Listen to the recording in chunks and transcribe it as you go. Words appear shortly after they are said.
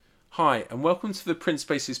Hi, and welcome to the Print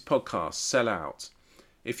Spaces podcast, Sell Out.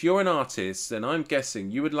 If you're an artist, then I'm guessing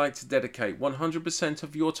you would like to dedicate 100%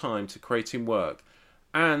 of your time to creating work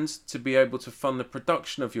and to be able to fund the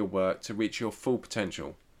production of your work to reach your full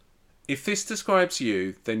potential. If this describes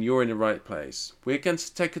you, then you're in the right place. We're going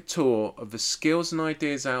to take a tour of the skills and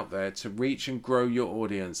ideas out there to reach and grow your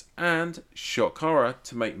audience and, shock horror,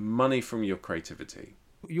 to make money from your creativity.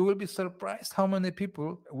 You will be surprised how many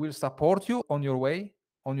people will support you on your way,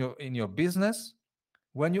 in your business,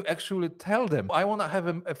 when you actually tell them, I want to have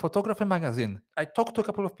a photography magazine. I talked to a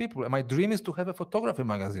couple of people, and my dream is to have a photography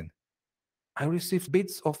magazine. I received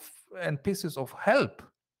bits of and pieces of help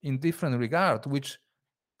in different regard, which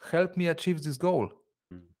helped me achieve this goal.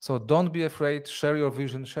 So don't be afraid, share your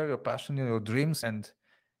vision, share your passion, your dreams, and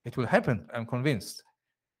it will happen. I'm convinced.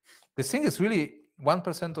 The thing is really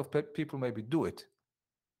 1% of people maybe do it.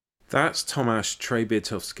 That's Tomasz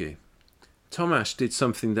Trzebiatowski. Tomasz did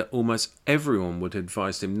something that almost everyone would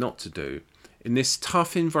advise him not to do. In this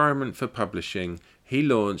tough environment for publishing, he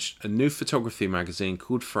launched a new photography magazine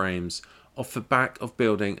called Frames off the back of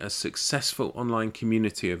building a successful online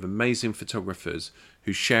community of amazing photographers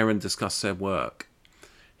who share and discuss their work.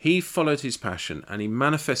 He followed his passion and he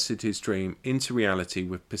manifested his dream into reality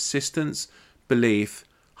with persistence, belief,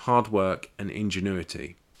 hard work and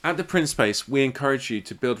ingenuity. At the Print Space, we encourage you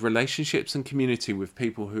to build relationships and community with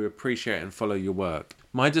people who appreciate and follow your work.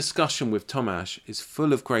 My discussion with Tomasz is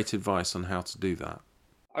full of great advice on how to do that.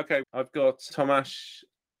 Okay, I've got Tomasz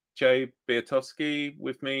Trzebiatowski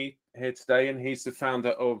with me here today, and he's the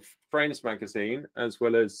founder of Frames magazine as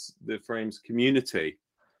well as the Frames community,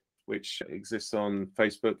 which exists on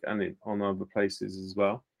Facebook and on other places as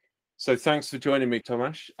well. So thanks for joining me,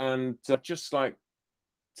 Tomasz. And I'd just like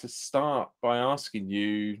to start by asking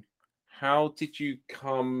you, how did you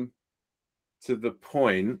come to the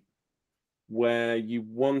point where you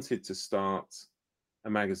wanted to start a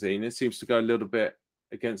magazine? It seems to go a little bit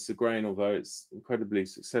against the grain, although it's incredibly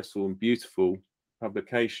successful and beautiful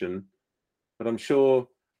publication. But I'm sure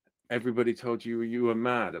everybody told you you were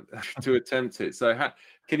mad to attempt it. So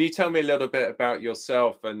can you tell me a little bit about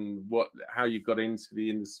yourself and how you got into the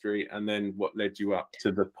industry and then what led you up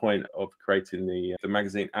to the point of creating the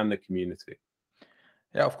magazine and the community?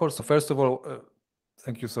 Yeah, of course. So first of all,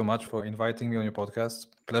 thank you so much for inviting me on your podcast.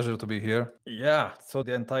 Pleasure to be here. Yeah, so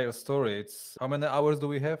the entire story, it's how many hours do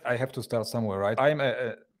we have? I have to start somewhere, right? I'm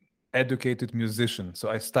a educated musician. So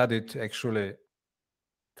I studied actually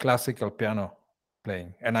classical piano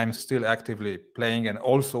playing, and I'm still actively playing and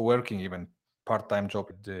also working even part-time job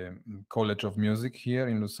at the College of Music here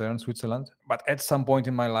in Lucerne, Switzerland. But at some point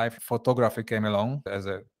in my life, photography came along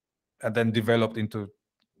and then developed into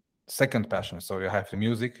second passion. So you have the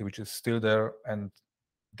music, which is still there, and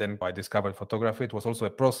then I discovered photography. It was also a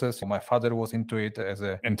process. My father was into it as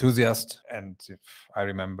an enthusiast, and I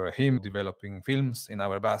remember him developing films in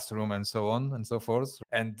our bathroom and so on and so forth.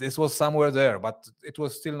 And this was somewhere there, but it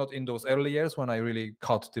was still not in those early years when I really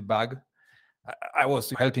caught the bug. I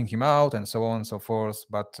was helping him out and so on and so forth,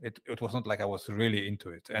 but it was not like I was really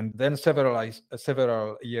into it. And then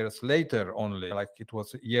several years later only, like it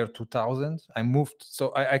was year 2000, I moved.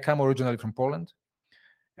 So I come originally from Poland.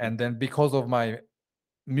 And then because of my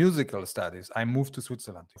musical studies, I moved to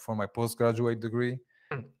Switzerland for my postgraduate degree.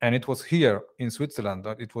 And it was here in Switzerland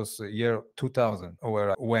that it was year 2000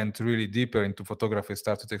 where I went really deeper into photography,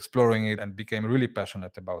 started exploring it and became really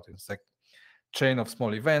passionate about it. It's like chain of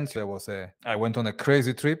small events. I went on a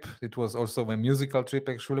crazy trip. It was also a musical trip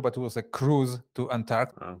actually, but it was a cruise to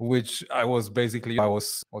Antarctica, which I was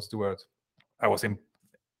what's the word? I was in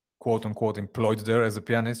quote unquote employed there as a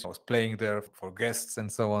pianist. I was playing there for guests and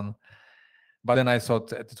so on. But then I thought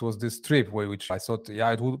that it was this trip which I thought,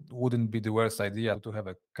 yeah, it wouldn't be the worst idea to have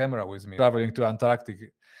a camera with me traveling to Antarctica.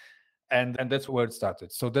 And that's where it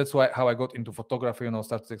started. So that's how I got into photography,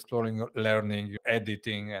 started exploring, learning,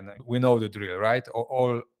 editing, and we know the drill, right?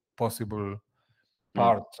 All possible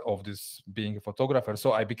parts of this being a photographer.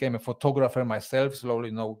 So I became a photographer myself,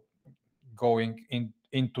 slowly, going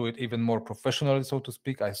into it even more professionally, so to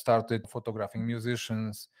speak. I started photographing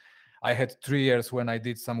musicians. I had 3 years when I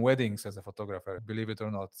did some weddings as a photographer, believe it or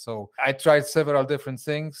not. So I tried several different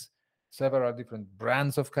things, several different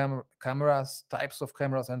brands of cameras, types of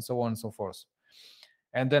cameras, and so on and so forth.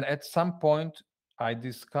 And then at some point, I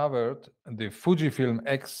discovered the Fujifilm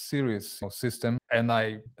X series system, and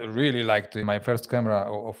I really liked it. My first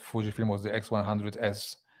camera of Fujifilm was the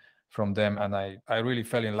X100S from them, and I really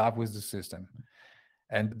fell in love with the system.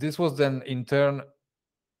 And this was then, in turn,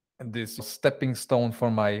 this stepping stone for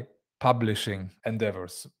my publishing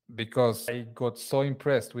endeavors, because I got so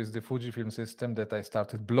impressed with the Fujifilm system that I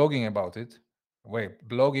started blogging about it. Wait,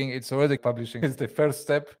 blogging, it's already publishing. It's the first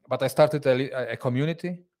step. But I started a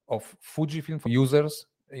community of Fujifilm users,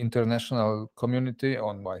 international community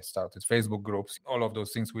on. I started Facebook groups, all of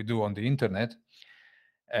those things we do on the internet.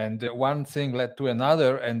 And one thing led to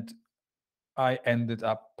another, and I ended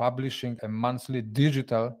up publishing a monthly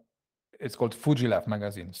digital. It's called Fujilab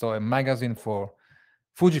magazine. So a magazine for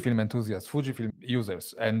Fujifilm enthusiasts, Fujifilm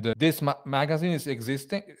users. And this magazine is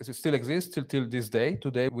existing, it still exists till this day.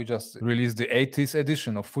 Today, we just released the 80th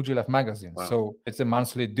edition of Fujilab magazine. Wow. So it's a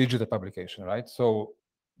monthly digital publication, right? So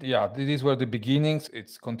yeah, these were the beginnings.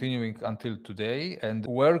 It's continuing until today, and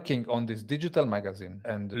working on this digital magazine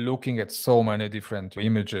and looking at so many different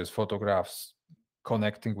images, photographs,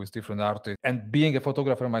 connecting with different artists, and being a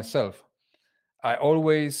photographer myself, I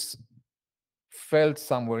always felt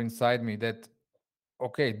somewhere inside me that,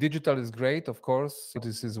 okay, digital is great, of course.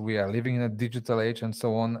 We are living in a digital age and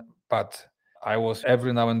so on. But I was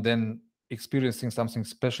every now and then experiencing something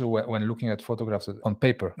special when looking at photographs on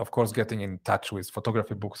paper. Of course, getting in touch with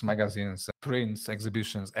photography books, magazines, prints,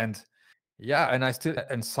 exhibitions. And yeah,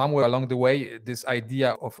 and somewhere along the way, this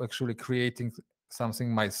idea of actually creating something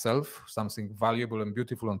myself, something valuable and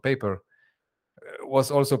beautiful on paper, was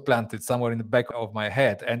also planted somewhere in the back of my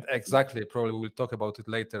head. And exactly, probably we'll talk about it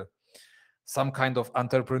later, some kind of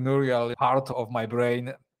entrepreneurial part of my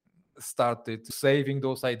brain started saving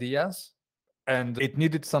those ideas. And it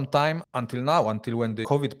needed some time until now, until when the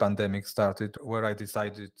COVID pandemic started, where I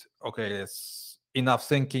decided, okay, it's enough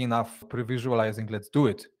thinking, enough pre-visualizing, let's do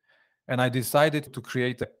it. And I decided to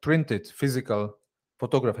create a printed physical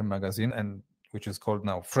photography magazine, and which is called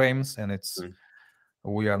now Frames. And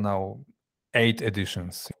we are now 8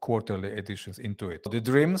 editions, quarterly editions into it. The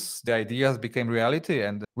dreams, the ideas became reality,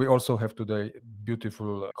 and we also have today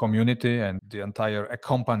beautiful community and the entire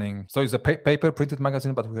accompanying. So it's a paper printed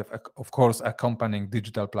magazine, but we have, of course, accompanying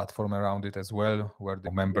digital platform around it as well, where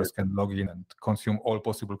the members can log in and consume all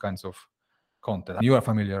possible kinds of content. You are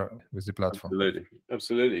familiar with the platform.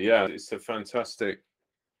 Absolutely. Yeah, it's a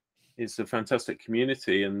fantastic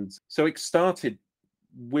community. And so it started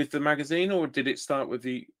with the magazine, or did it start with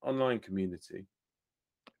the online community?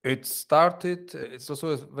 It's also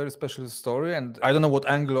a very special story, and I don't know what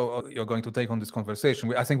angle you're going to take on this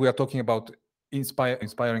conversation. I think we are talking about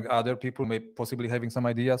inspiring other people, maybe possibly having some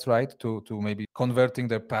ideas, right, to maybe converting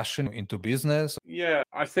their passion into business. Yeah,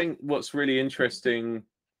 I think what's really interesting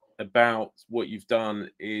about what you've done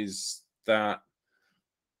is that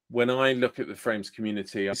when I look at the Frames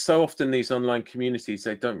community, so often these online communities,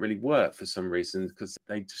 they don't really work for some reason, because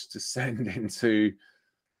they just descend into,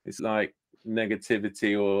 it's like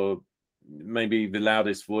negativity, or maybe the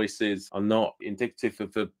loudest voices are not indicative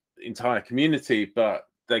of the entire community, but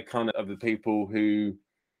they kind of are the people who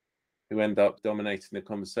end up dominating the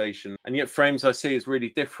conversation. And yet Frames, I see, is really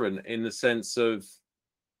different in the sense of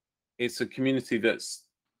it's a community that's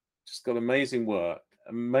just got amazing work,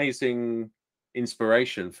 amazing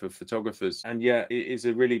inspiration for photographers, and yet it is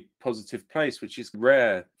a really positive place, which is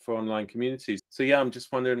rare for online communities. So yeah, I'm just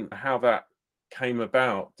wondering how that came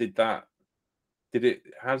about. How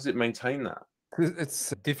does it maintain that?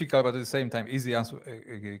 It's difficult, but at the same time, easy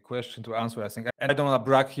question to answer, I think. And I don't want to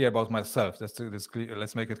brag here about myself.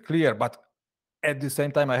 Let's make it clear. But at the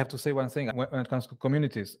same time, I have to say one thing when it comes to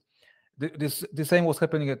communities. The same was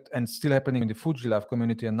happening and still happening in the Fujilab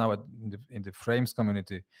community, and now in the Frames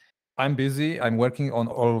community. I'm busy. I'm working on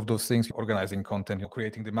all of those things, organizing content,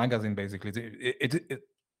 creating the magazine. Basically,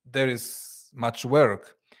 there is much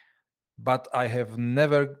work, but I have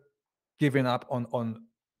never given up on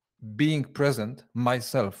being present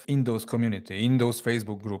myself in those community, in those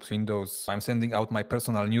Facebook groups, I'm sending out my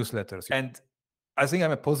personal newsletters. And I think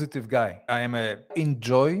I'm a positive guy. I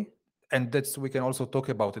enjoy, and we can also talk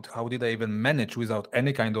about it. How did I even manage without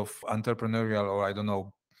any kind of entrepreneurial, or I don't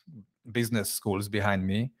know, business schools behind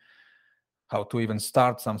me, how to even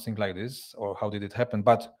start something like this, or how did it happen?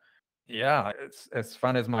 But yeah, it's as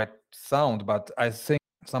fun as might sound, but I think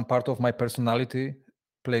some part of my personality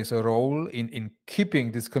plays a role in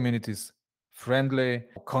keeping these communities friendly,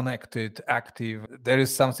 connected, active. There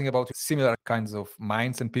is something about similar kinds of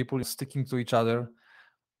minds and people sticking to each other.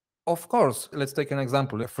 Of course, let's take an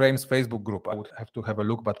example. A Frames Facebook group. I would have to have a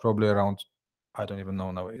look, but probably around, I don't even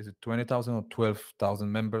know now, is it 20,000 or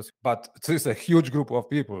 12,000 members? But it's a huge group of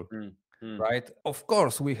people. Right? Of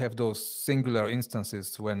course, we have those singular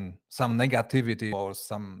instances when some negativity or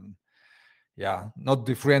some, not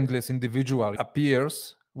the friendliest individual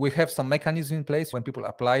appears. We have some mechanism in place when people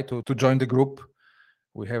apply to join the group.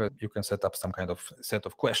 You can set up some kind of set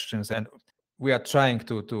of questions, and we are trying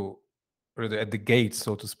to really at the gates,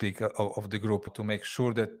 so to speak, of the group, to make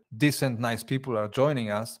sure that decent, nice people are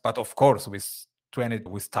joining us. But of course, with 20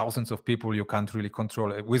 with thousands of people, you can't really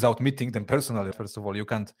control it without meeting them personally. First of all, you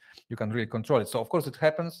can't really control it. So of course it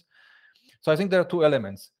happens. So I think there are two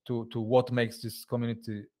elements to what makes this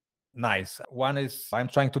community nice. One is I'm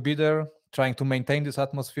trying to be there, trying to maintain this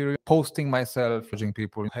atmosphere, posting myself, urging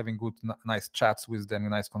people, having good, nice chats with them,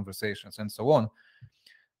 nice conversations, and so on.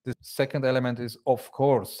 The second element is, of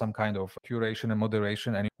course, some kind of curation and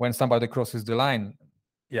moderation. And when somebody crosses the line,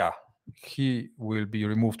 yeah, he will be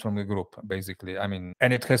removed from the group, basically. I mean,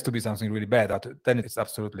 and it has to be something really bad. Then it's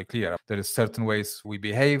absolutely clear. There is certain ways we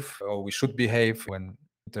behave or we should behave when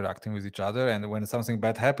interacting with each other. And when something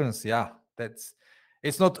bad happens, yeah,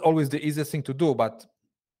 it's not always the easiest thing to do, but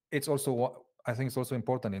it's also, I think it's also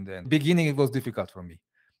important in the end. Beginning, it was difficult for me,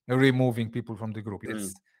 removing people from the group.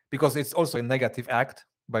 It's because it's also a negative act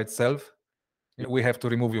by itself. We have to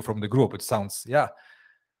remove you from the group. It sounds, yeah.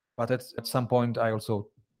 But at some point, I also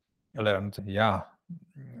learned, yeah,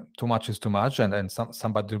 too much is too much. And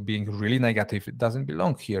somebody being really negative, it doesn't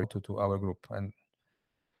belong here to our group. And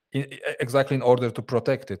exactly in order to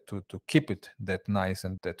protect it, to keep it that nice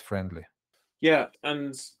and that friendly. Yeah,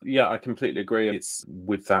 and yeah, I completely agree. It's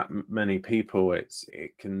with that many people, it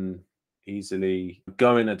can easily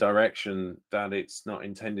go in a direction that it's not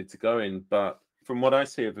intended to go in. But from what I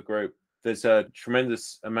see of the group, there's a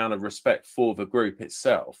tremendous amount of respect for the group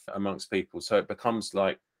itself amongst people. So it becomes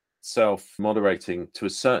like self-moderating to a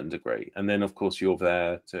certain degree. And then, of course, you're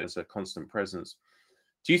there as a constant presence.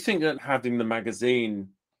 Do you think that having the magazine,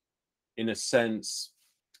 in a sense,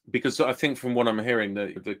 because I think from what I'm hearing,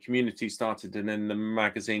 the community started and then the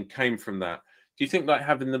magazine came from that. Do you think like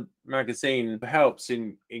having the magazine helps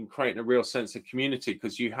in creating a real sense of community?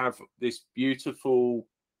 Because you have this beautiful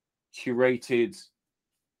curated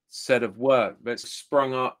set of work that's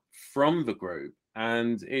sprung up from the group.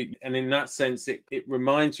 And in that sense, it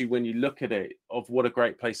reminds you when you look at it of what a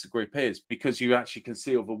great place the group is, because you actually can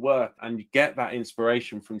see all the work and you get that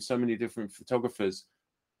inspiration from so many different photographers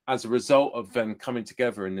as a result of them coming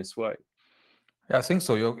together in this way. Yeah, I think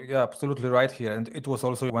so. You're absolutely right here. And it was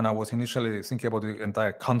also when I was initially thinking about the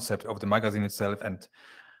entire concept of the magazine itself and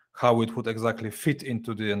how it would exactly fit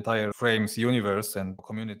into the entire Frames universe and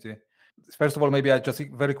community. First of all, maybe I just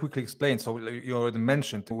very quickly explain. So you already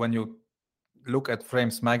mentioned when you look at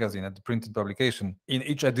Frames magazine, at the printed publication, in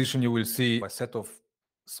each edition you will see a set of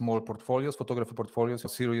small portfolios, photography portfolios, a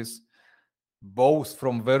series, both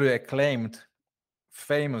from very acclaimed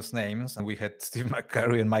famous names. And we had Steve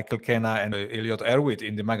McCurry and Michael Kenna and Elliot Erwitt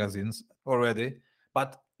in the magazines already.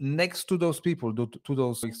 But next to those people, to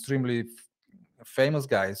those extremely famous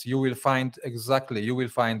guys, you will find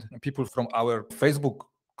people from our Facebook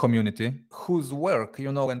community whose work,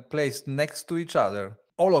 when placed next to each other,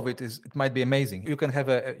 all of it might be amazing. You can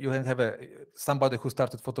have somebody who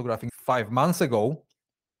started photographing 5 months ago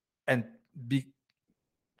and be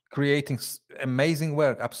creating amazing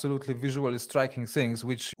work, absolutely visually striking things,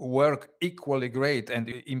 which work equally great and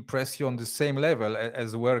impress you on the same level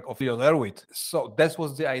as the work of Elliot Erwitt. So that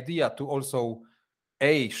was the idea, to also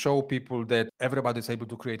show people that everybody's able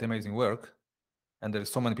to create amazing work, and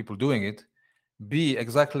there's so many people doing it. B,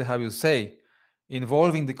 exactly how you say,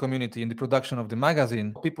 involving the community in the production of the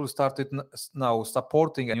magazine. People started now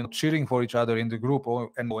supporting and cheering for each other in the group,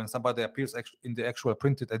 and when somebody appears in the actual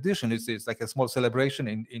printed edition, it's like a small celebration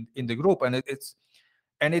in the group, and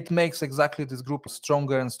it makes exactly this group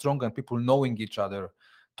stronger and stronger, and people knowing each other,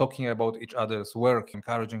 talking about each other's work,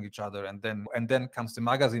 encouraging each other, and then comes the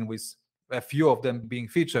magazine with a few of them being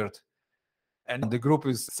featured, and the group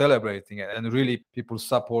is celebrating and really people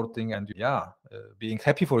supporting and being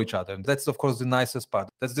happy for each other. And that's of course the nicest part.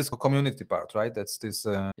 That's this community part, right? That's this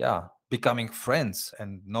becoming friends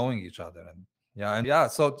and knowing each other. And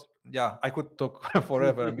I could talk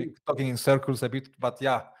forever and be talking in circles a bit, but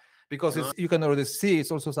because you can already see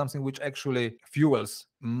it's also something which actually fuels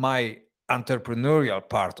my entrepreneurial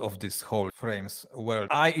part of this whole Frames world.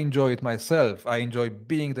 I enjoy it myself. I enjoy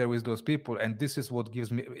being there with those people, and this is what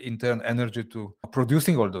gives me in turn energy to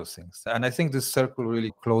producing all those things. And I think this circle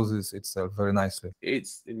really closes itself very nicely.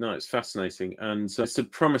 It's fascinating, and it's the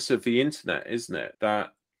promise of the internet, isn't it,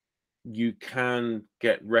 that you can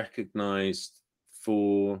get recognized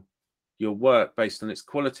for your work based on its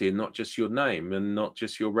quality and not just your name and not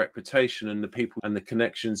just your reputation and the people and the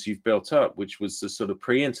connections you've built up, which was the sort of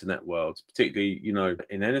pre-internet world, particularly,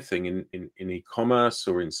 in anything in e-commerce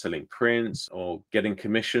or in selling prints or getting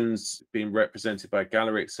commissions, being represented by a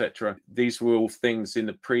gallery, etc. These were all things in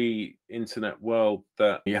the pre-internet world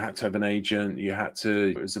that you had to have an agent,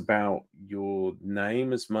 it was about your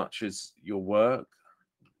name as much as your work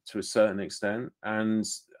to a certain extent. And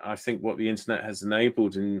I think what the internet has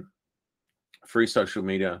enabled through social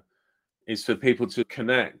media is for people to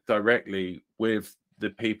connect directly with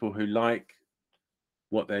the people who like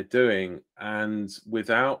what they're doing, and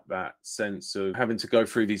without that sense of having to go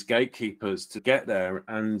through these gatekeepers to get there.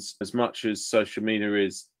 And as much as social media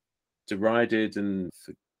is derided, and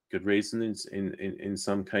for good reason in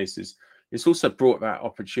some cases, it's also brought that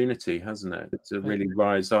opportunity, hasn't it, to really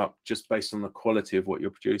rise up just based on the quality of what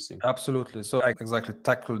you're producing. Absolutely. So I exactly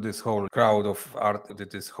tackled this whole crowd of art,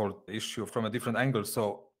 this whole issue from a different angle. So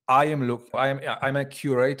I'm a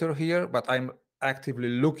curator here, but I'm actively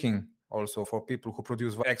looking also for people who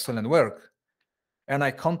produce excellent work. And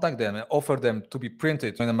I contact them and offer them to be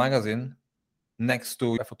printed in a magazine next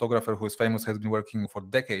to a photographer who is famous, has been working for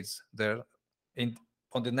decades there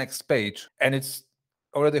on the next page. And it's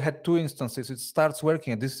already had 2 instances. It starts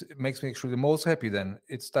working. And this makes me actually the most happy then.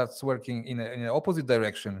 It starts working in an opposite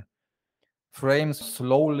direction. Frames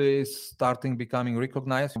slowly starting becoming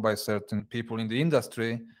recognized by certain people in the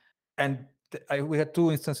industry. And we had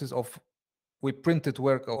 2 instances of we printed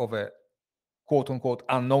work of a quote unquote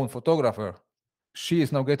unknown photographer. She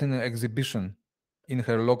is now getting an exhibition in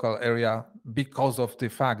her local area because of the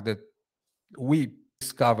fact that we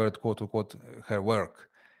discovered quote unquote her work.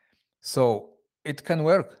 So it can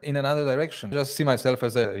work in another direction. I just see myself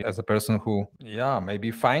as a person who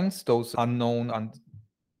maybe finds those unknown and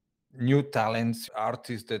new talents,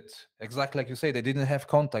 artists that, exactly like you say, they didn't have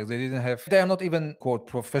contacts, they are not even quote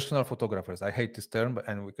professional photographers. I hate this term,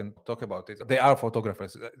 and we can talk about it. They are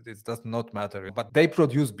photographers, it does not matter, but they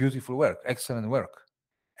produce beautiful work, excellent work.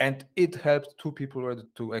 And it helped 2 people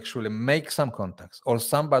to actually make some contacts, or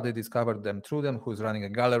somebody discovered them through them who's running a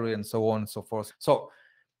gallery and so on and so forth. So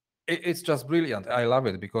it's just brilliant. I love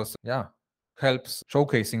it because helps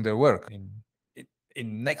showcasing their work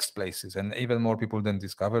in next places, and even more people then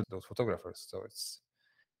discover those photographers. So it's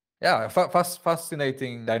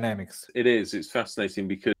fascinating dynamics. It is. It's fascinating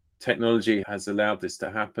because technology has allowed this to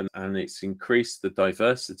happen, and it's increased the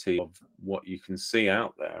diversity of what you can see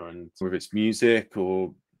out there. And whether it's music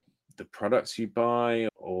or the products you buy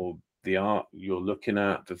or the art you're looking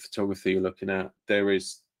at, the photography you're looking at, there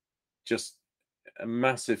is just a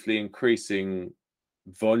massively increasing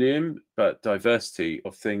volume, but diversity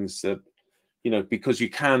of things that, because you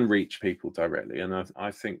can reach people directly. And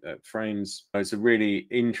I think that Frames is a really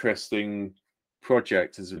interesting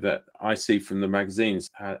project that I see from the magazines,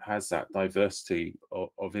 has that diversity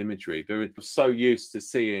of imagery. We're so used to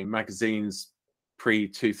seeing magazines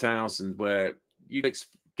pre-2000 where you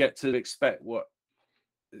get to expect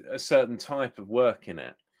a certain type of work in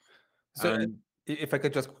it. So if I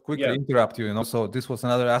could just quickly interrupt you, so this was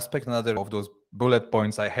another aspect, another of those bullet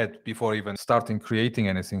points I had before even starting creating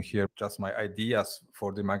anything here. Just my ideas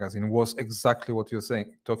for the magazine was exactly what you're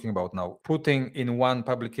talking about now. Putting in one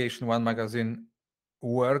publication, one magazine,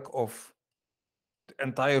 work of the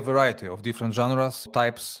entire variety of different genres,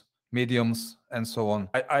 types, mediums, and so on.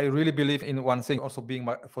 I really believe in one thing, also being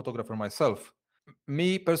a photographer myself.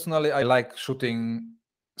 Me personally, I like shooting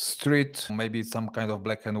street, maybe some kind of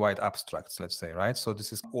black and white abstracts, let's say, right? So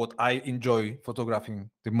this is what I enjoy photographing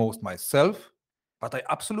the most myself, but I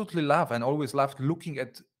absolutely love and always loved looking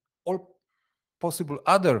at all possible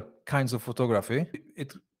other kinds of photography.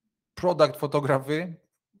 Product photography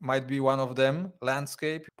might be one of them,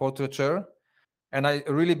 landscape, portraiture. And I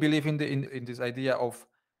really believe in this idea of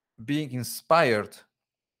being inspired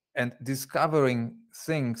and discovering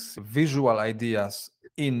things, visual ideas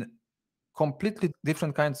in completely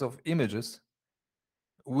different kinds of images,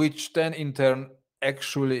 which then in turn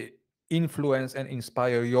actually influence and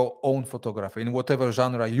inspire your own photography in whatever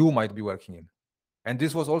genre you might be working in. And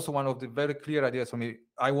this was also one of the very clear ideas for me.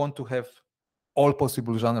 I want to have all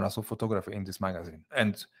possible genres of photography in this magazine.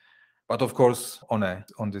 But of course,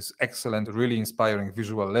 on this excellent, really inspiring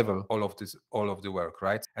visual level, all of the work,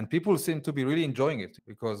 right? And people seem to be really enjoying it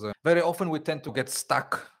because very often we tend to get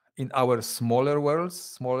stuck in our smaller worlds,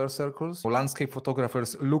 smaller circles. Landscape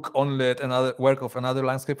photographers look only at another work of another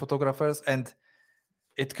landscape photographers, and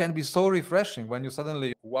it can be so refreshing when you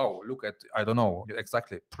suddenly, look at, I don't know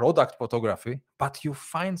exactly, product photography, but you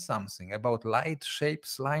find something about light,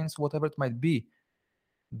 shapes, lines, whatever it might be,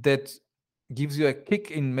 that gives you a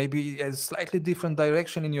kick in maybe a slightly different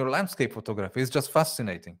direction in your landscape photography. It's just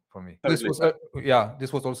fascinating for me. Totally.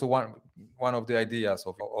 This was also one of the ideas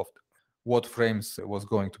of what Frames was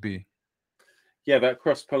going to be. Yeah, that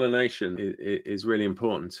cross-pollination is really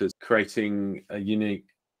important to creating a unique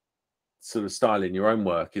sort of style in your own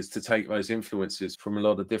work, is to take those influences from a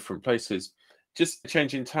lot of different places. Just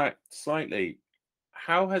changing tack slightly,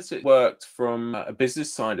 how has it worked from a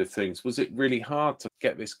business side of things? Was it really hard to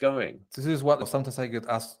get this going? This is what sometimes I get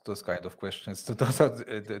asked those kind of questions. Those are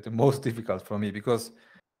the most difficult for me because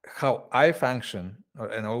how I function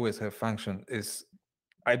and always have functioned is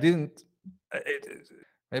I didn't.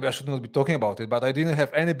 Maybe I should not be talking about it, but I didn't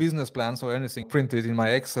have any business plans or anything printed in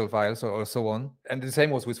my Excel files or so on. And the same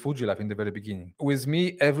was with Fujilife in the very beginning. With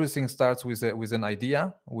me, everything starts with an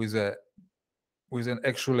idea, with an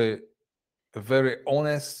actually a very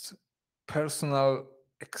honest, personal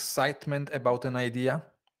excitement about an idea.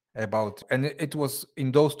 And it was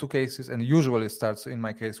in those two cases, and usually it starts in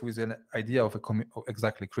my case with an idea of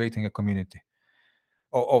exactly creating a community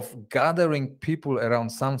of gathering people around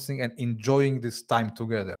something and enjoying this time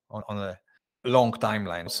together on a long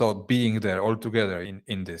timeline. So being there all together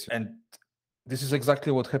in this. And this is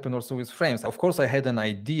exactly what happened also with frames. Of course, I had an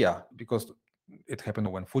idea because it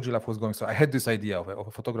happened when Fujilife was going. So I had this idea of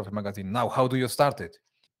a photography magazine. Now, how do you start it?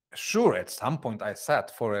 Sure, at some point I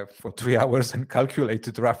sat for 3 hours and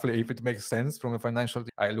calculated roughly if it makes sense from a financial.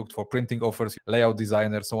 I looked for printing offers, layout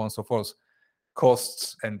designer, so on and so forth,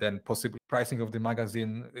 costs, and then possibly pricing of the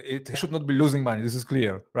magazine. It should not be losing money. This is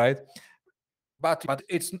clear, right? But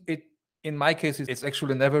it in my case it's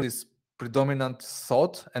actually never this predominant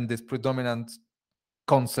thought and this predominant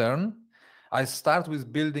concern. I start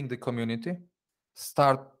with building the community,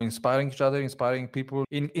 start inspiring each other, inspiring people.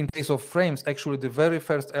 In case of frames, actually the very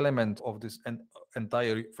first element of this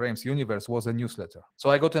entire frames universe was a newsletter. So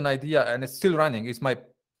I got an idea and it's still running. It's my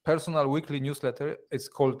personal weekly newsletter. It's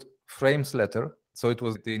called Frames Letter. So it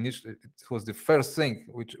was the first thing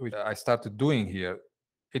which I started doing here.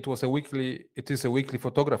 It is a weekly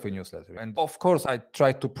photography newsletter. And of course, I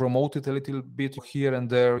tried to promote it a little bit here and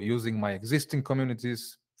there using my existing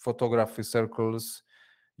communities, photography circles,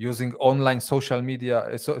 using online social media,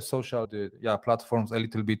 platforms a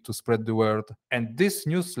little bit to spread the word. And this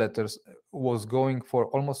newsletters was going for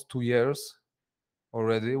almost 2 years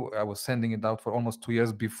already. I was sending it out for almost 2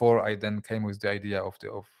 years before I then came with the idea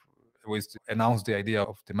announced the idea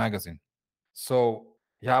of the magazine. So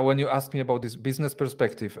yeah, when you ask me about this business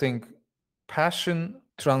perspective, I think passion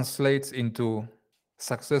translates into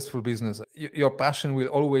successful business. Your passion will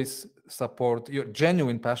always support, your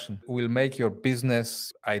genuine passion will make your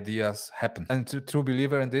business ideas happen. And true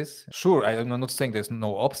believer in this, sure, I'm not saying there's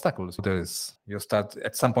no obstacles. You start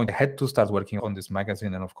at some point. I had to start working on this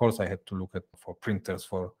magazine, and of course I had to look for printers,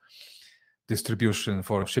 for distribution,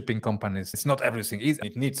 for shipping companies. It's not everything easy.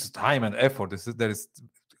 It needs time and effort. There is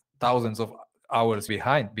thousands of hours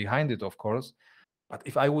behind it, of course. But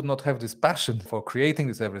if I would not have this passion for creating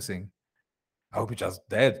this everything, I would be just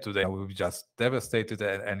dead today. I would be just devastated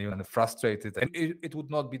and even frustrated, and it would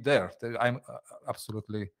not be there. I'm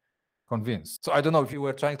absolutely convinced. So I don't know if you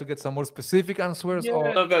were trying to get some more specific answers.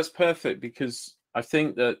 Yeah, no, that's perfect, because I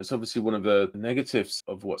think that it's obviously one of the negatives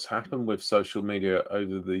of what's happened with social media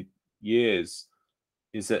over the years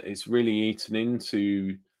is that it's really eaten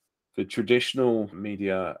into the traditional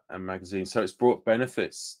media and magazines. So it's brought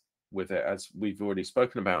benefits with it, as we've already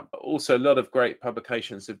spoken about. But also, a lot of great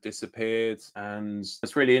publications have disappeared, and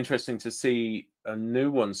it's really interesting to see a new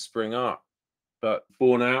one spring up. But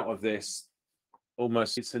born out of this,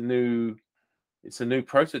 almost it's a new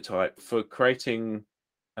prototype for creating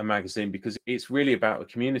a magazine, because it's really about the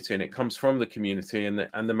community and it comes from the community, and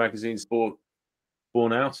the magazine's born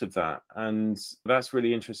out of that. And that's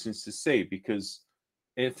really interesting to see, because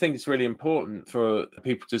I think it's really important for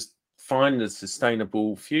people to find a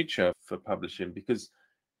sustainable future for publishing, because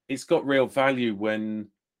it's got real value when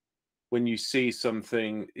you see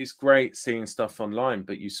something. It's great seeing stuff online,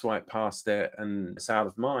 but you swipe past it and it's out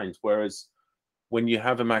of mind. Whereas when you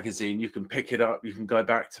have a magazine, you can pick it up, you can go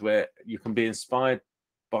back to it, you can be inspired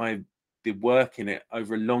by the work in it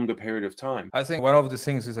over a longer period of time. I think one of the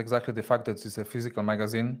things is exactly the fact that it's a physical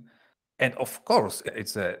magazine. And of course,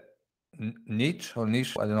 it's a niche.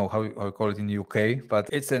 I don't know how you call it in the UK, but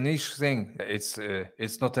it's a niche thing. It's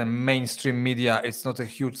not a mainstream media. It's not a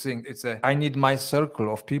huge thing. I need my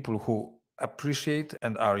circle of people who appreciate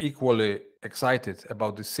and are equally excited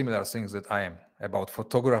about the similar things that I am about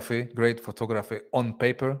photography, great photography on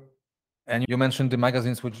paper. And you mentioned the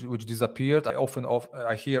magazines which disappeared.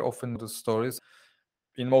 I hear often the stories.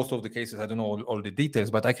 In most of the cases, I don't know all the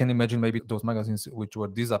details, but I can imagine maybe those magazines which were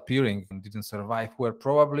disappearing and didn't survive were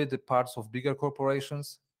probably the parts of bigger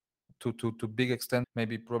corporations to big extent,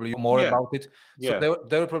 maybe probably more about it. So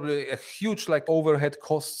there were probably a huge overhead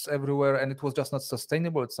costs everywhere, and it was just not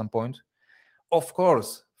sustainable at some point. Of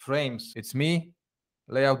course, frames, it's me,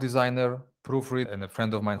 layout designer, proofread, and a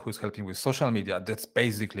friend of mine who's helping with social media. That's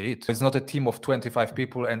basically it. It's not a team of 25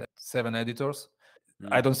 people and 7 editors.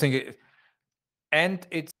 I don't think it. And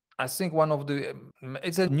I think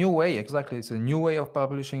it's a new way, exactly. It's a new way of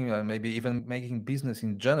publishing, maybe even making business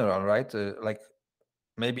in general, right?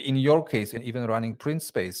 maybe in your case, and even running print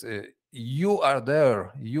space, you are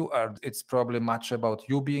there. It's probably much about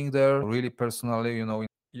you being there, really personally,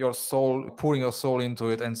 your soul, pouring your soul into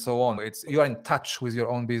it, and so on. You are in touch with your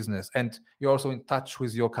own business, and you're also in touch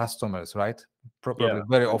with your customers, right? Probably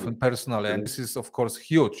very often personally. And this is, of course,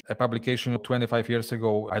 huge. A publication 25 years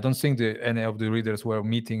ago, I don't think any of the readers were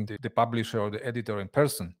meeting the publisher or the editor in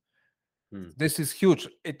person. This is huge.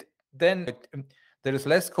 There is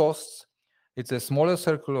less costs. It's a smaller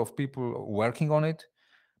circle of people working on it,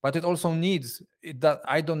 but it also needs that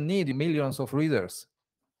I don't need millions of readers.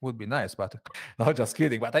 Would be nice, but not just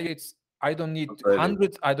kidding. But I don't need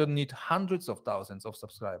hundreds. I don't need hundreds of thousands of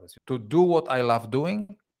subscribers to do what I love doing.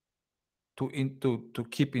 To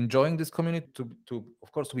keep enjoying this community. To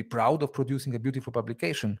of course to be proud of producing a beautiful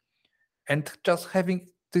publication, and just having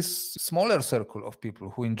this smaller circle of people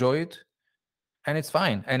who enjoy it. And it's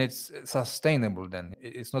fine, and it's sustainable. Then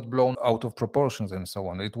it's not blown out of proportions and so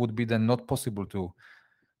on. It would be then not possible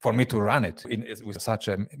for me to run it with such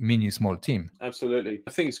a small team. Absolutely. I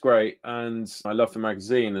think it's great, and I love the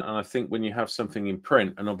magazine. And I think when you have something in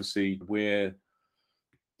print, and obviously we're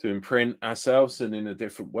doing print ourselves and in a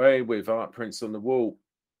different way with art prints on the wall,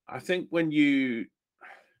 I think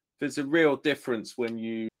there's a real difference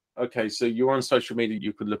when okay, so you're on social media,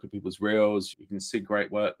 you could look at people's reels, you can see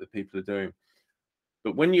great work that people are doing.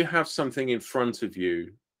 But when you have something in front of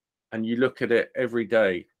you and you look at it every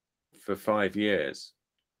day for 5 years,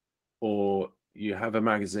 or you have a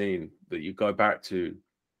magazine that you go back to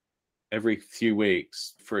every few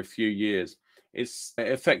weeks for a few years, it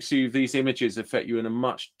affects you. These images affect you in a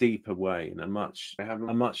much deeper way, they have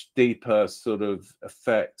a much deeper sort of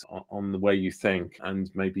effect on the way you think and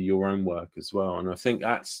maybe your own work as well. And I think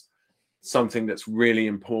that's something that's really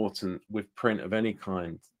important with print of any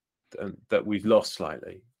kind that we've lost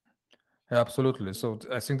slightly. Absolutely. So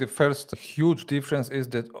I think the first huge difference is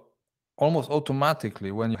that almost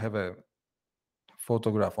automatically, when you have a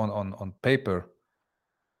photograph on paper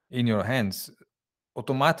in your hands,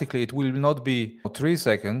 automatically it will not be 3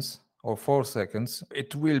 seconds or 4 seconds.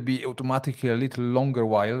 It will be automatically a little longer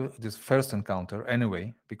while, this first encounter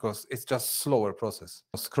anyway, because it's just slower process.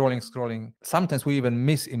 Scrolling. Sometimes we even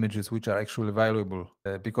miss images which are actually valuable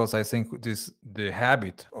because I think the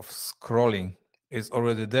habit of scrolling is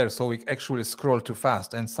already there. So we actually scroll too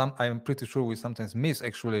fast. And I'm pretty sure we sometimes miss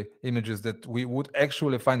actually images that we would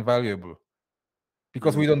actually find valuable,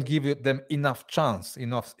 because we don't give them enough chance,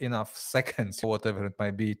 enough seconds, whatever it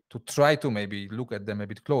might be, to try to maybe look at them a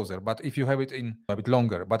bit closer. But if you have it in a bit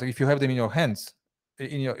longer, but if you have them in your hands,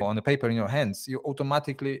 on the paper in your hands, you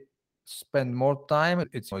automatically spend more time.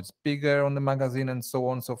 It's bigger on the magazine and so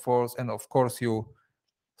on and so forth. And of course, you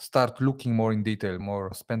start looking more in detail,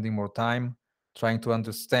 spending more time trying to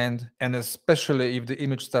understand. And especially if the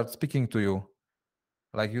image starts speaking to you,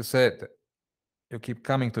 like you said, you keep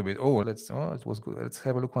coming to it. It was good. Let's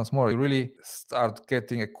have a look once more. You really start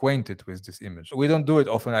getting acquainted with this image. We don't do it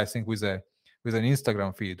often, I think, with an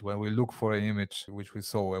Instagram feed when we look for an image which we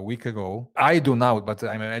saw a week ago. I do now, but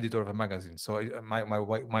I'm an editor of a magazine, so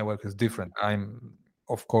my work is different. I'm,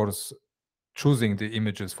 of course, choosing the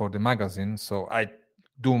images for the magazine, so I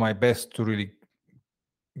do my best to really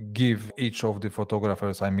give each of the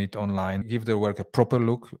photographers I meet online, give their work a proper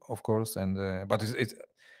look, of course, and but it's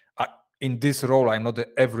in this role, I'm not the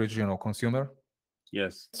average, consumer.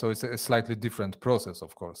 Yes. So it's a slightly different process,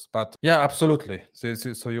 of course. But yeah, absolutely.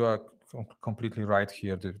 So you are completely right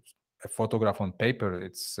here. A photograph on paper,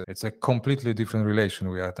 it's a completely different relation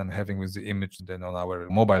we are then having with the image than on our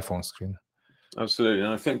mobile phone screen. Absolutely.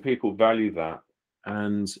 And I think people value that.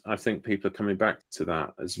 And I think people are coming back to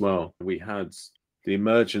that as well. We had the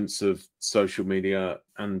emergence of social media,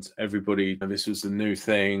 and everybody, this was the new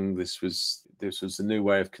thing. This was the new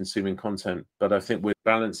way of consuming content. But I think we're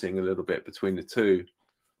balancing a little bit between the two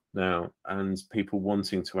now, and people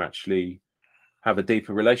wanting to actually have a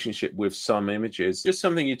deeper relationship with some images. Just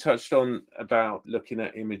something you touched on about looking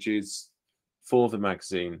at images for the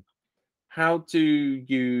magazine. How do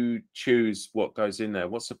you choose what goes in there?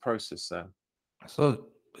 What's the process there? So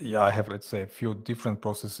yeah, I have, let's say, a few different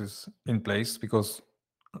processes in place because,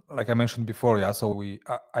 like I mentioned before, so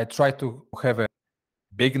I try to have a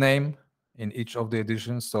big name in each of the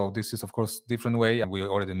editions. So this is, of course, different way. And we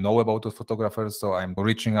already know about the photographers. So I'm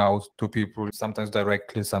reaching out to people, sometimes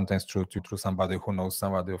directly, sometimes through somebody who knows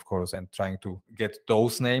somebody, of course, and trying to get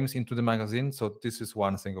those names into the magazine. So this is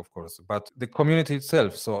one thing, of course. But the community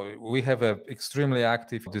itself. So we have a extremely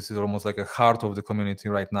active, this is almost like a heart of the community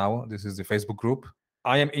right now. This is the Facebook group.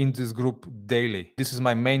 I am in this group daily. This is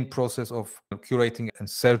my main process of curating and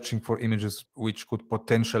searching for images which could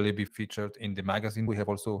potentially be featured in the magazine. We have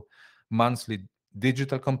also monthly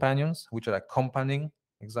digital companions, which are accompanying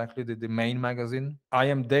exactly the main magazine. I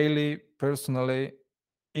am daily, personally,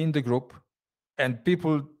 in the group, and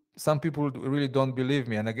some people really don't believe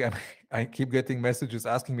me. And again, I keep getting messages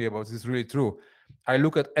asking me about, is this really true? I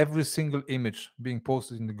look at every single image being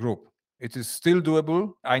posted in the group. It is still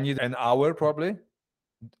doable. I need an hour probably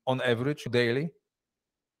on average daily,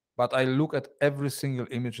 but I look at every single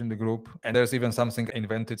image in the group. And there's even something I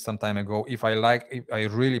invented some time ago. If I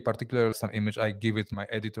really particularly some image, I give it my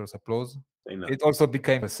editor's applause. It also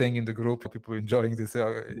became a thing in the group, people enjoying this.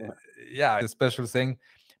 Yeah, a special thing.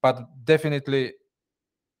 But definitely,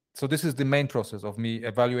 so this is the main process of me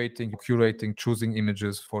evaluating, curating, choosing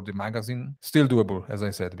images for the magazine. Still doable, as I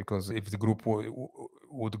said, because if the group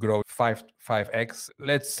would grow 5x,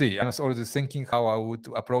 let's see. I was already thinking how I would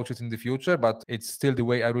approach it in the future, but it's still the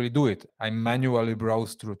way I really do it. I manually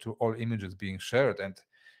browse through to all images being shared, and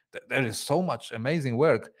there is so much amazing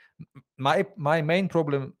work. My main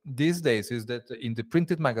problem these days is that in the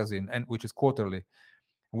printed magazine, and which is quarterly,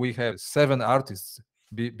 we have 7 artists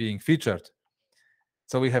being featured.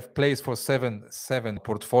 So we have place for seven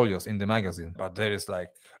portfolios in the magazine, but there is like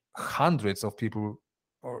hundreds of people,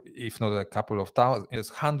 or if not a couple of thousand, there's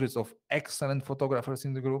hundreds of excellent photographers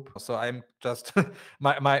in the group. So I'm just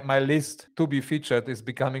my list to be featured is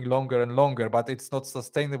becoming longer and longer, but it's not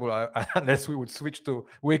sustainable unless we would switch to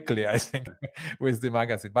weekly, I think, with the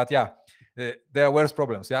magazine. But yeah, there are worse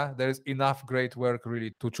problems. Yeah, there is enough great work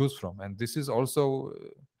really to choose from, and this is also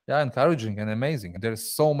encouraging and amazing.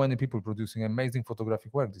 There's so many people producing amazing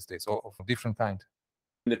photographic work these days, of different kind.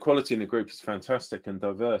 The quality in the group is fantastic and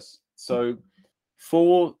diverse. So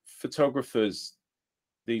for photographers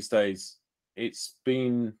these days, it's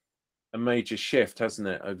been a major shift, hasn't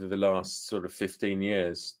it, over the last sort of 15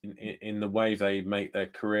 years in the way they make their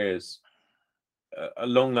careers.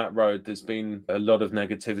 Along that road, there's been a lot of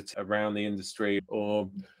negativity around the industry, or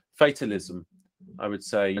fatalism, I would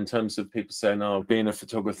say, in terms of people saying, oh, being a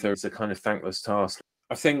photographer is a kind of thankless task.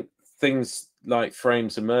 I think things like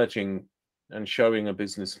frames emerging and showing a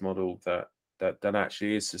business model that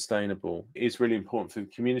actually is sustainable is really important for the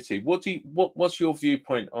community. What's your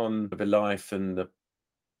viewpoint on the life and the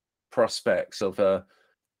prospects of a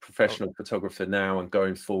professional photographer now and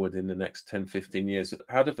going forward in the next 10, 15 years?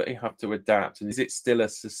 How do they have to adapt? And is it still a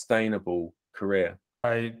sustainable career?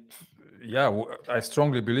 I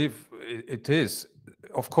strongly believe it is.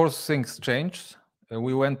 Of course, things changed.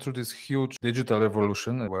 We went through this huge digital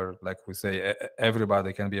revolution where, like we say,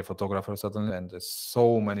 everybody can be a photographer suddenly, and there's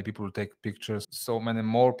so many people take pictures. So many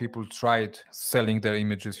more people tried selling their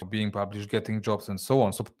images, being published, getting jobs, and so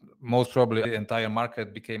on. So most probably the entire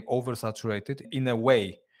market became oversaturated in a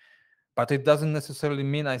way. But it doesn't necessarily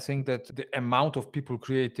mean, I think, that the amount of people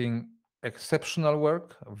creating exceptional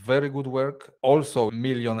work, very good work, also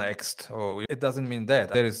million X'd. Oh, it doesn't mean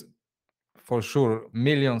that. There is for sure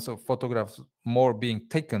millions of photographs more being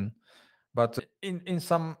taken, but in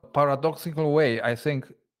some paradoxical way, I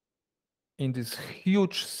think in this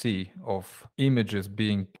huge sea of images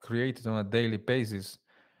being created on a daily basis,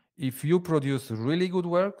 if you produce really good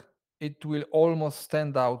work, it will almost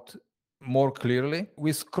stand out more clearly.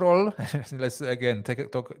 We scroll, let's again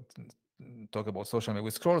talk about social media.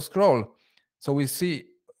 We scroll. So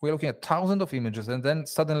we're looking at thousands of images, and then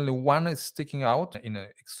suddenly one is sticking out in an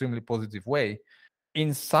extremely positive way.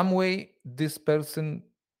 In some way, this person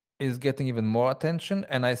is getting even more attention,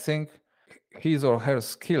 and I think his or her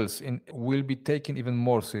skills will be taken even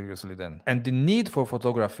more seriously then. And the need for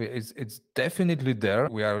photography it's definitely there.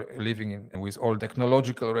 We are living with all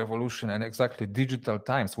technological revolution and exactly digital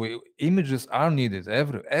times where images are needed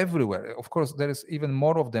everywhere. Of course, there is even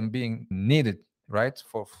more of them being needed, right?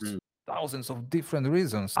 For thousands of different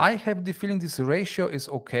reasons. I have the feeling this ratio is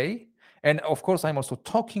okay. And of course, I'm also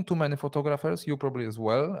talking to many photographers, you probably as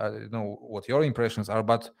well. I don't know what your impressions are,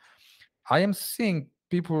 but I am seeing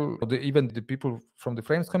people, even the people from the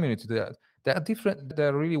frames community, they are different.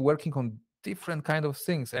 They're really working on different kind of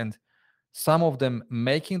things, and some of them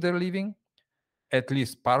making their living, at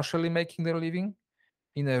least partially making their living,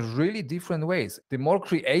 in a really different ways. The more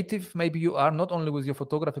creative maybe you are, not only with your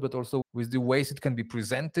photography, but also with the ways it can be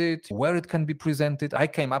presented, where it can be presented. I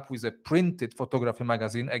came up with a printed photography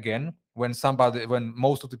magazine again when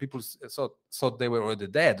most of the people thought they were already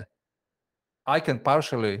dead. I can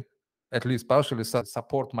at least partially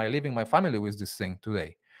support my living, my family with this thing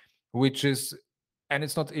today, and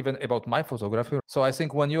it's not even about my photography. So I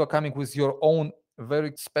think when you are coming with your own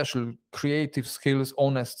very special creative skills,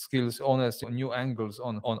 honest new angles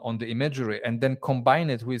on the imagery, and then combine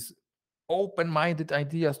it with open-minded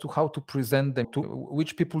ideas to how to present them, to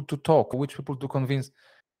which people to talk, which people to convince,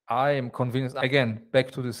 I am convinced, again,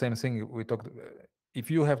 back to the same thing we talked.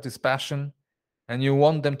 If you have this passion and you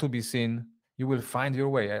want them to be seen, you will find your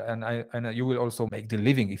way, and you will also make the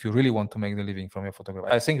living if you really want to make the living from your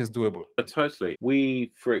photography. I think it's doable. Totally.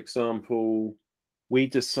 We, for example, we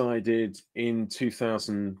decided in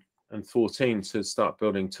 2014 to start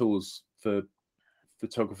building tools for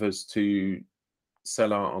photographers to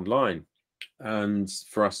sell art online and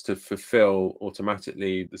for us to fulfill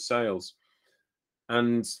automatically the sales.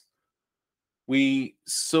 And we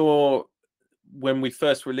saw, when we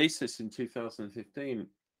first released this in 2015,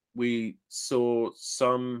 we saw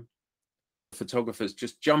some photographers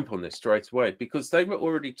just jump on this straight away because they were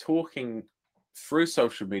already talking through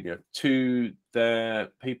social media to their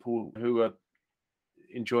people who were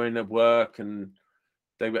enjoying their work, and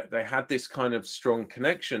they had this kind of strong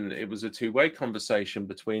connection. It was a two-way conversation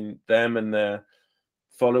between them and their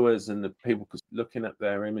followers and the people looking at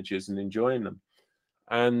their images and enjoying them.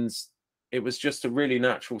 And it was just a really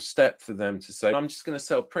natural step for them to say, I'm just going to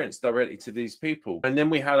sell prints directly to these people. And then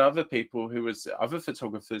we had other people other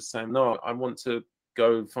photographers saying, no, I want to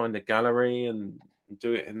go find a gallery and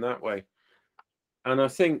do it in that way. And I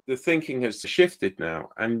think the thinking has shifted now.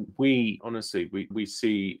 And we honestly, we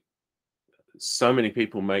see so many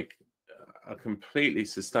people make a completely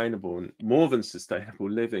sustainable and more than sustainable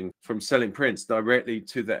living from selling prints directly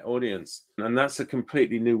to their audience. And that's a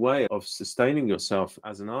completely new way of sustaining yourself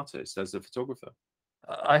as an artist, as a photographer.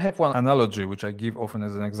 I have one analogy which I give often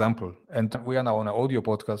as an example, and we are now on an audio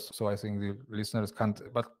podcast, so I think the listeners can't,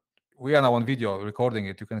 but we are now on video recording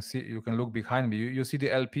it. You can look behind me. You see the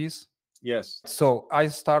LPs? Yes. So I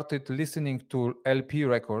started listening to LP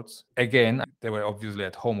records again. They were obviously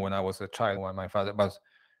at home when I was a child with my father, but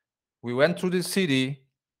we went through the CD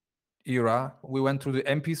era, we went through the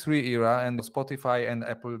MP3 era and Spotify and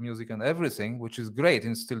Apple Music and everything, which is great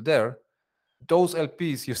and still there. Those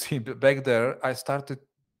LPs you see back there, I started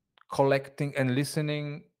collecting and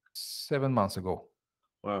listening 7 months ago.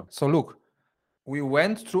 Wow. So look, we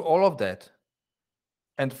went through all of that.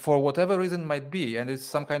 And for whatever reason might be, and it's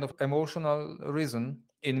some kind of emotional reason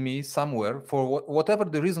in me somewhere, for whatever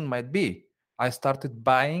the reason might be, I started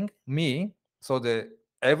buying so the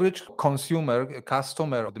average consumer,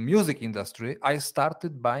 customer of the music industry, I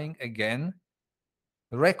started buying again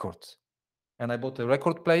records. And I bought a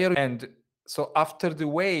record player. And so after the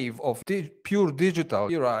wave of the pure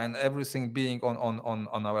digital era and everything being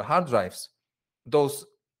on our hard drives, those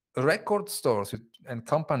record stores and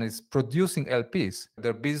companies producing LPs,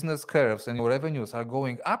 their business curves and revenues are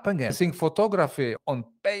going up again. I think photography on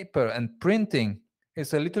paper and printing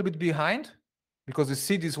is a little bit behind because the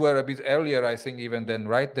CDs were a bit earlier, I think, even than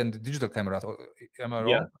the digital cameras. Am I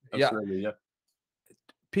wrong? Absolutely, yeah.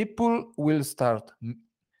 People will start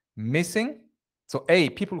missing. So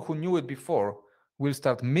people who knew it before will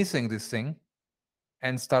start missing this thing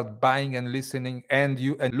and start buying and listening and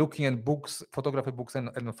looking at books, photography books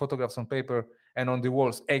and photographs on paper and on the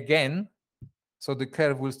walls again. So the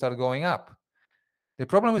curve will start going up. The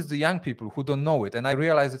problem is the young people who don't know it. And I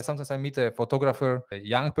realize that sometimes I meet a photographer, a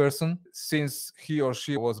young person, since he or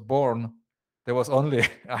she was born, there was only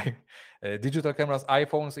digital cameras,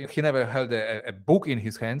 iPhones. He never held a book in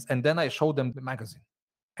his hands. And then I showed them the magazine.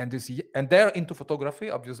 And they're into photography,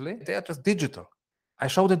 obviously. They are just digital. I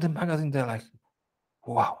showed them the magazine. They're like,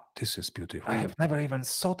 wow, this is beautiful. I have never even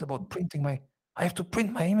thought about I have to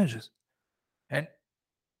print my images. And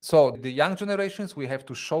so the young generations, we have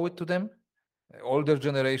to show it to them. Older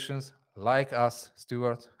generations, like us,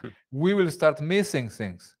 Stuart, we will start missing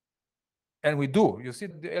things. And we do. You see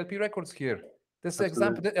the LP records here. This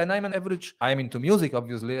example, and I'm into music,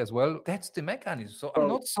 obviously, as well. That's the mechanism. So I'm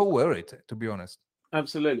not so worried, to be honest.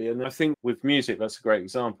 Absolutely. And I think with music, that's a great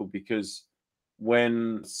example because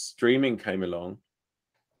when streaming came along,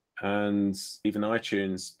 and even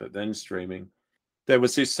iTunes, but then streaming, there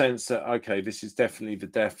was this sense that, okay, this is definitely the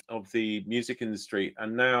death of the music industry.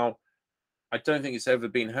 And now I don't think it's ever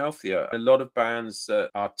been healthier. A lot of bands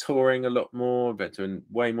are touring a lot more, they're doing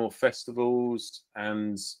way more festivals,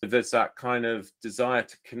 and there's that kind of desire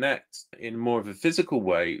to connect in more of a physical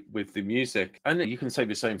way with the music. And you can say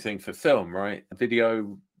the same thing for film, right?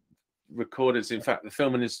 Video recorders, in fact, the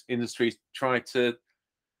film industry tried to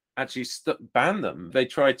actually ban them.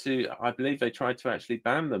 I believe they tried to actually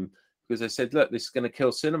ban them because they said, look, this is going to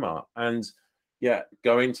kill cinema. And yeah,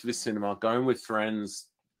 going to the cinema, going with friends,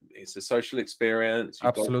 it's a social experience. You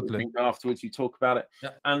Absolutely. Afterwards, you talk about it. Yeah.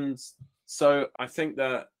 And so I think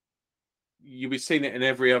that you'll be seeing it in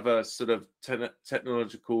every other sort of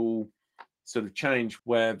technological sort of change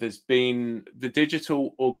where there's been the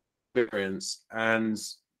digital experience and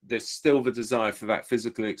there's still the desire for that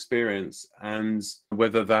physical experience. And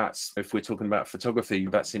whether that's, if we're talking about photography,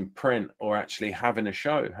 that's in print or actually having a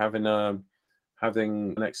show, having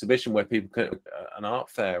an exhibition where people can, an art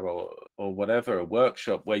fair or whatever, a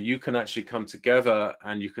workshop where you can actually come together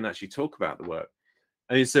and you can actually talk about the work.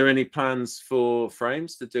 And is there any plans for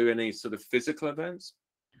Frames to do any sort of physical events?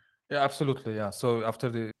 Yeah, absolutely. Yeah. So after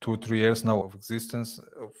the 2-3 years now of existence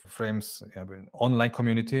of Frames, online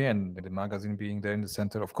community and the magazine being there in the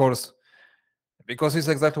center, of course, because it's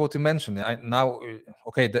exactly what you mentioned.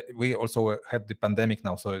 We also had the pandemic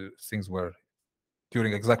now, so things were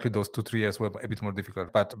during exactly those 2-3 years were a bit more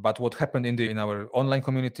difficult. But what happened in our online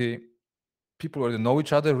community, people already know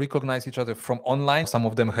each other, recognize each other from online. Some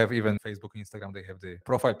of them have even Facebook, Instagram, they have the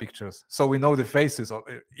profile pictures. So we know the faces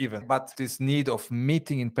even. But this need of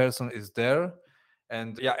meeting in person is there.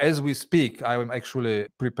 And yeah, as we speak, I am actually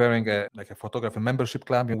preparing a photography membership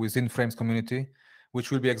club within Frames community,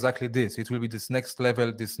 which will be exactly this. It will be this next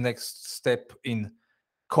level, this next step in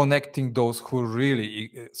connecting those who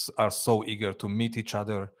really are so eager to meet each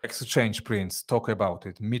other, exchange prints, talk about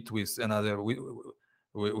it, meet with another,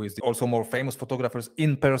 with also more famous photographers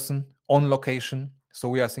in person, on location. So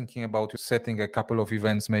we are thinking about setting a couple of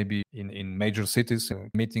events, maybe in major cities,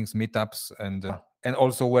 meetings, meetups, and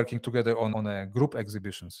also working together on group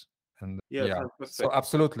exhibitions. And Fantastic. so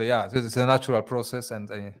absolutely, this is a natural process, and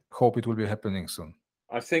I hope it will be happening soon.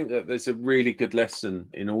 I think that there's a really good lesson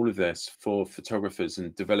in all of this for photographers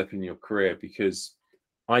and developing your career, because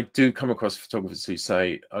I do come across photographers who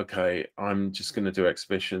say, okay, I'm just going to do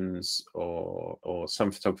exhibitions, or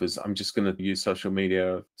some photographers, I'm just going to use social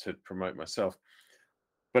media to promote myself.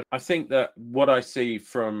 But I think that what I see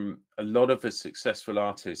from a lot of the successful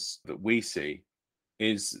artists that we see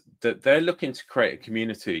is that they're looking to create a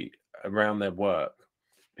community around their work.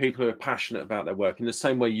 People who are passionate about their work in the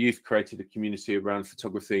same way you've created a community around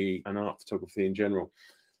photography and art photography in general.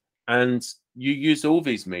 And you use all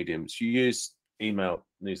these mediums. You use email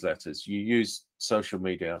newsletters, you use social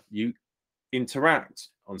media, you interact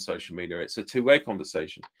on social media. It's a two-way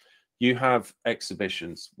conversation. You have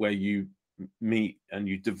exhibitions where you meet and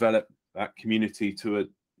you develop that community to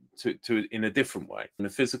in a different way, in a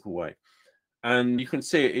physical way. And you can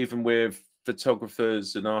see it even with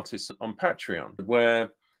photographers and artists on Patreon, where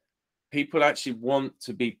people actually want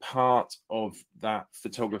to be part of that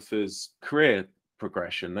photographer's career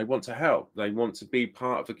progression. They want to help. They want to be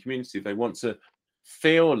part of a community. They want to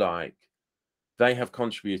feel like they have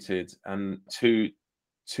contributed and to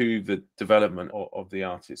the development of the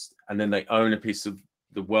artist. And then they own a piece of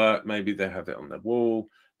the work. Maybe they have it on their wall.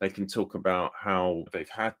 They can talk about how they've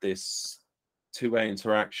had this two-way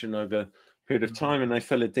interaction over a period of time, and they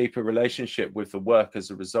feel a deeper relationship with the work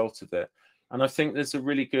as a result of it. And I think there's a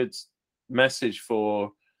really good message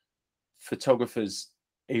for photographers,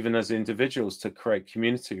 even as individuals, to create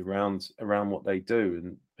community around what they do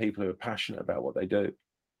and people who are passionate about what they do.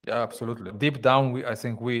 Yeah, absolutely. Deep down, I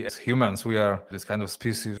think we as humans, we are this kind of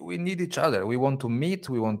species. We need each other. We want to meet.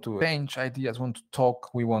 We want to change ideas. Want to talk.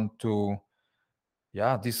 We want to,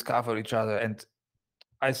 discover each other. And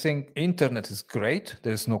I think internet is great.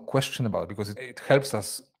 There's no question about it, because it helps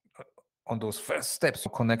us on those first steps,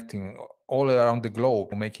 connecting all around the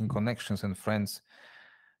globe, making connections and friends.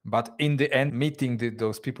 But in the end, meeting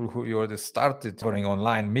those people who you already started touring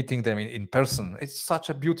online, meeting them in person, it's such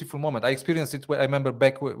a beautiful moment. I experienced it. I remember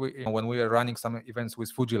back when we were running some events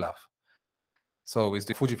with Fujilab. So with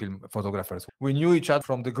the Fujifilm photographers, we knew each other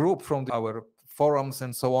from the group, from our forums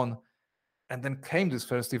and so on. And then came this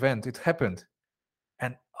first event. It happened.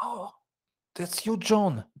 And that's you,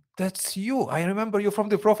 John. That's you. I remember you from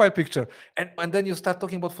the profile picture. And then you start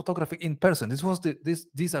talking about photography in person.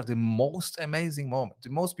 These are the most amazing moments, the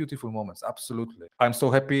most beautiful moments. Absolutely. I'm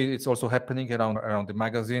so happy it's also happening around the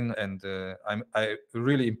magazine. And I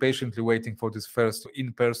really impatiently waiting for this first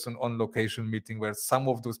in-person, on-location meeting where some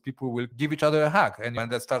of those people will give each other a hug and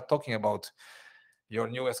they start talking about your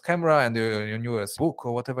newest camera and your newest book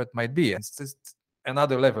or whatever it might be. It's just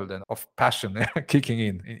another level then of passion kicking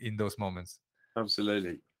in those moments.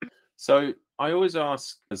 Absolutely. So I always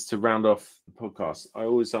ask, as to round off the podcast, I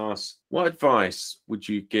always ask, what advice would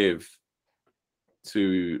you give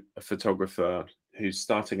to a photographer who's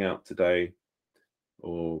starting out today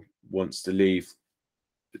or wants to leave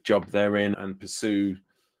the job they're in and pursue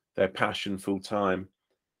their passion full time?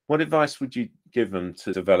 What advice would you give them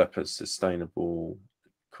to develop a sustainable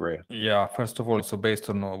career? Yeah, first of all, so based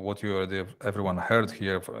on what everyone heard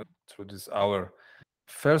here through this hour,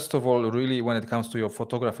 first of all, really, when it comes to your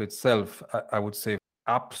photography itself, I would say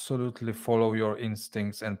absolutely follow your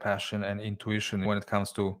instincts and passion and intuition when it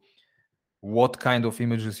comes to what kind of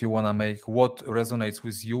images you want to make, what resonates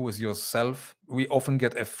with you, with yourself. We often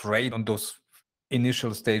get afraid on those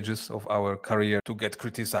initial stages of our career to get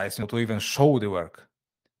criticized, to even show the work.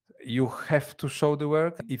 You have to show the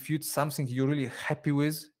work. If it's something you're really happy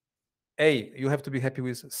with, you have to be happy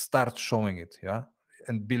with, start showing it,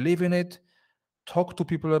 and believe in it. Talk to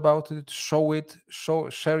people about it,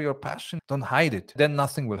 share your passion, don't hide it. Then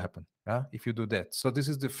nothing will happen, if you do that. So this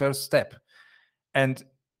is the first step. And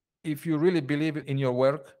if you really believe in your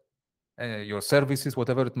work, your services,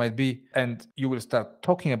 whatever it might be, and you will start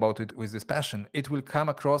talking about it with this passion, it will come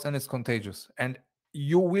across and it's contagious. And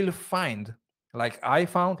you will find, like I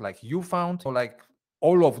found, like you found, or like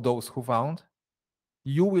all of those who found,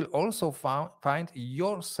 you will also find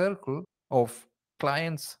your circle of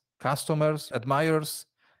clients, customers, admirers.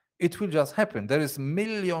 It will just happen. There is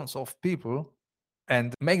millions of people,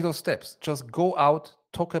 and make those steps. Just go out,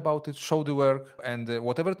 talk about it, show the work, and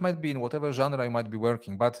whatever it might be, in whatever genre you might be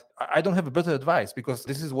working. But I don't have a better advice, because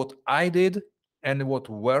this is what I did and what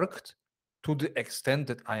worked to the extent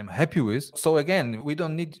that I am happy with. So again,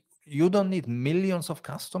 you don't need millions of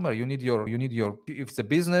customers. You need your, if it's a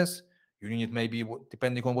business, you need, maybe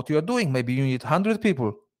depending on what you are doing, maybe you need 100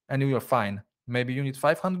 people and you are fine. Maybe you need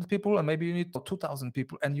 500 people, and maybe you need 2,000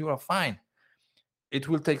 people and you are fine. It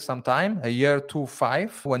will take some time, a year to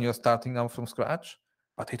 5, when you're starting now from scratch,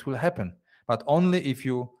 but it will happen. But only if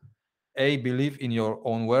you, believe in your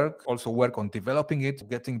own work, also work on developing it,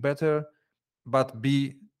 getting better, but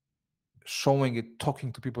be showing it,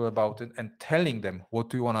 talking to people about it, and telling them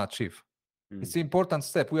what you want to achieve. It's an important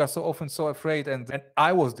step. We are so often so afraid, and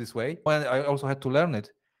I was this way when I also had to learn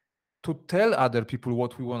it, to tell other people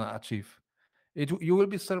what we want to achieve. You will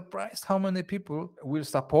be surprised how many people will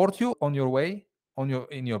support you on your way,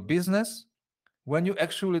 in your business, when you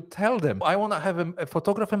actually tell them, I want to have a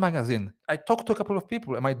photography magazine. I talked to a couple of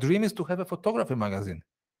people, and my dream is to have a photography magazine.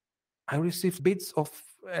 I received bits of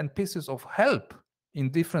and pieces of help in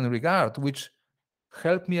different regard, which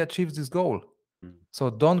helped me achieve this goal. So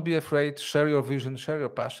don't be afraid. Share your vision, share your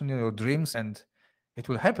passion, your dreams, and it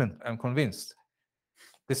will happen. I'm convinced.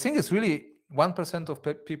 The thing is, really, 1%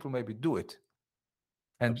 of people maybe do it.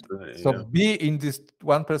 And be in this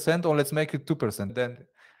 1%, or let's make it 2%. Then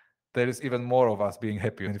there is even more of us being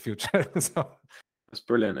happy in the future. So. That's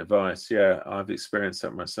brilliant advice. Yeah, I've experienced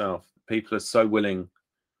that myself. People are so willing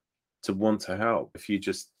to want to help if you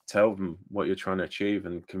just tell them what you're trying to achieve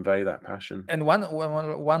and convey that passion. And one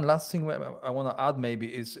last thing I want to add maybe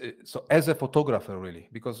is, so as a photographer, really,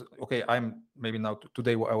 because I'm maybe now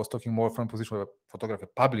today I was talking more from a position of a photographer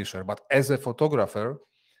publisher, but as a photographer,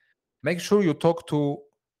 make sure you talk to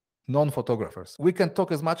non-photographers. We can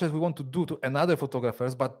talk as much as we want to do to another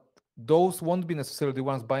photographers, but those won't be necessarily the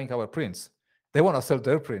ones buying our prints. They want to sell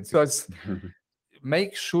their prints. So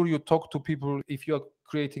make sure you talk to people. If you're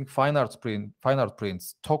creating fine art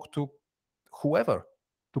prints, talk to whoever,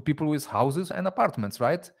 to people with houses and apartments,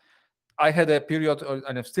 right? I had a period,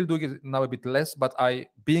 and I'm still doing it now a bit less, but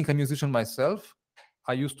being a musician myself,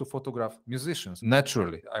 I used to photograph musicians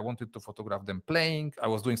naturally. I wanted to photograph them playing. I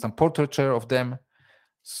was doing some portraiture of them.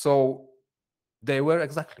 So they were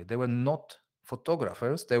not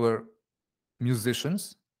photographers. They were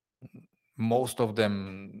musicians, most of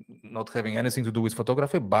them not having anything to do with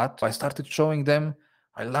photography, but I started showing them,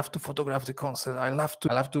 I love to photograph the concert. I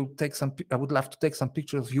would love to take some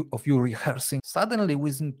pictures of you rehearsing. Suddenly,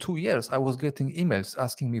 within 2 years, I was getting emails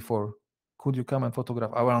asking me for, could you come and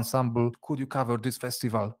photograph our ensemble? Could you cover this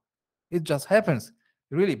festival? It just happens.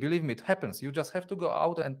 Really, believe me, it happens. You just have to go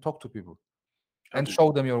out and talk to people and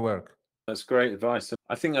show them your work. That's great advice.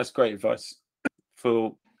 I think that's great advice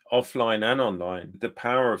for offline and online. The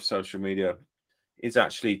power of social media is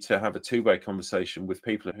actually to have a two-way conversation with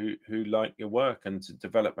people who like your work, and to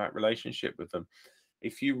develop that relationship with them.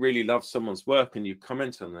 If you really love someone's work and you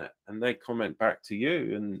comment on it and they comment back to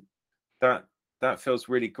you, and that feels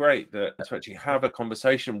really great, that to actually have a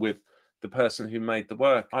conversation with the person who made the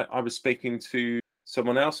work. I was speaking to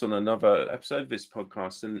someone else on another episode of this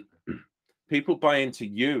podcast, and people buy into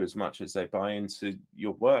you as much as they buy into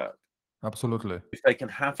your work. Absolutely. If they can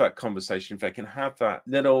have that conversation, if they can have that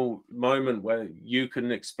little moment where you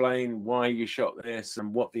can explain why you shot this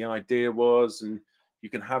and what the idea was, and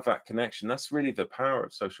you can have that connection, that's really the power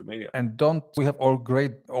of social media. And we have all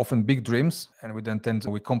often big dreams, and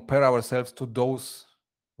we compare ourselves to those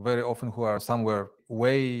very often who are somewhere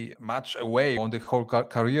much away on the whole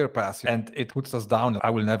career path, and it puts us down.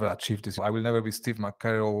 I will never achieve this. I will never be Steve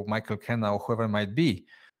McCurry or Michael Kenna or whoever it might be.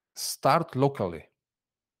 Start locally.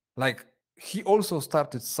 Like, he also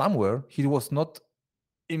started somewhere. He was not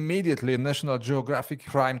immediately a National Geographic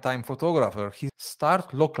primetime photographer. He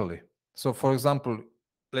started locally. So, for example,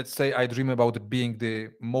 let's say I dream about being the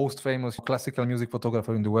most famous classical music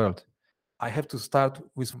photographer in the world. I have to start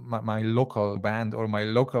with my local band or my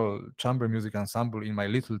local chamber music ensemble in my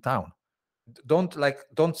little town.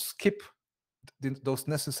 Don't skip those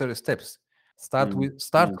necessary steps. Start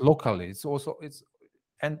locally.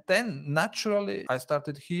 And then naturally I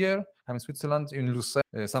started here. I'm in Switzerland, in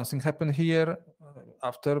Lucerne. Something happened here.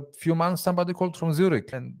 After a few months, somebody called from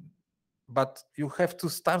Zurich, but you have to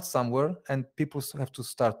start somewhere, and people have to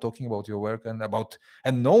start talking about your work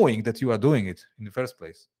and knowing that you are doing it in the first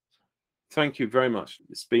place. Thank you very much.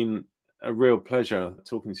 It's been a real pleasure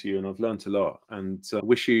talking to you, and I've learned a lot, and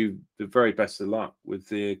wish you the very best of luck with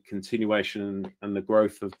the continuation and the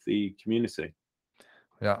growth of the community.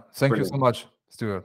 Yeah, thank you so much, Stuart.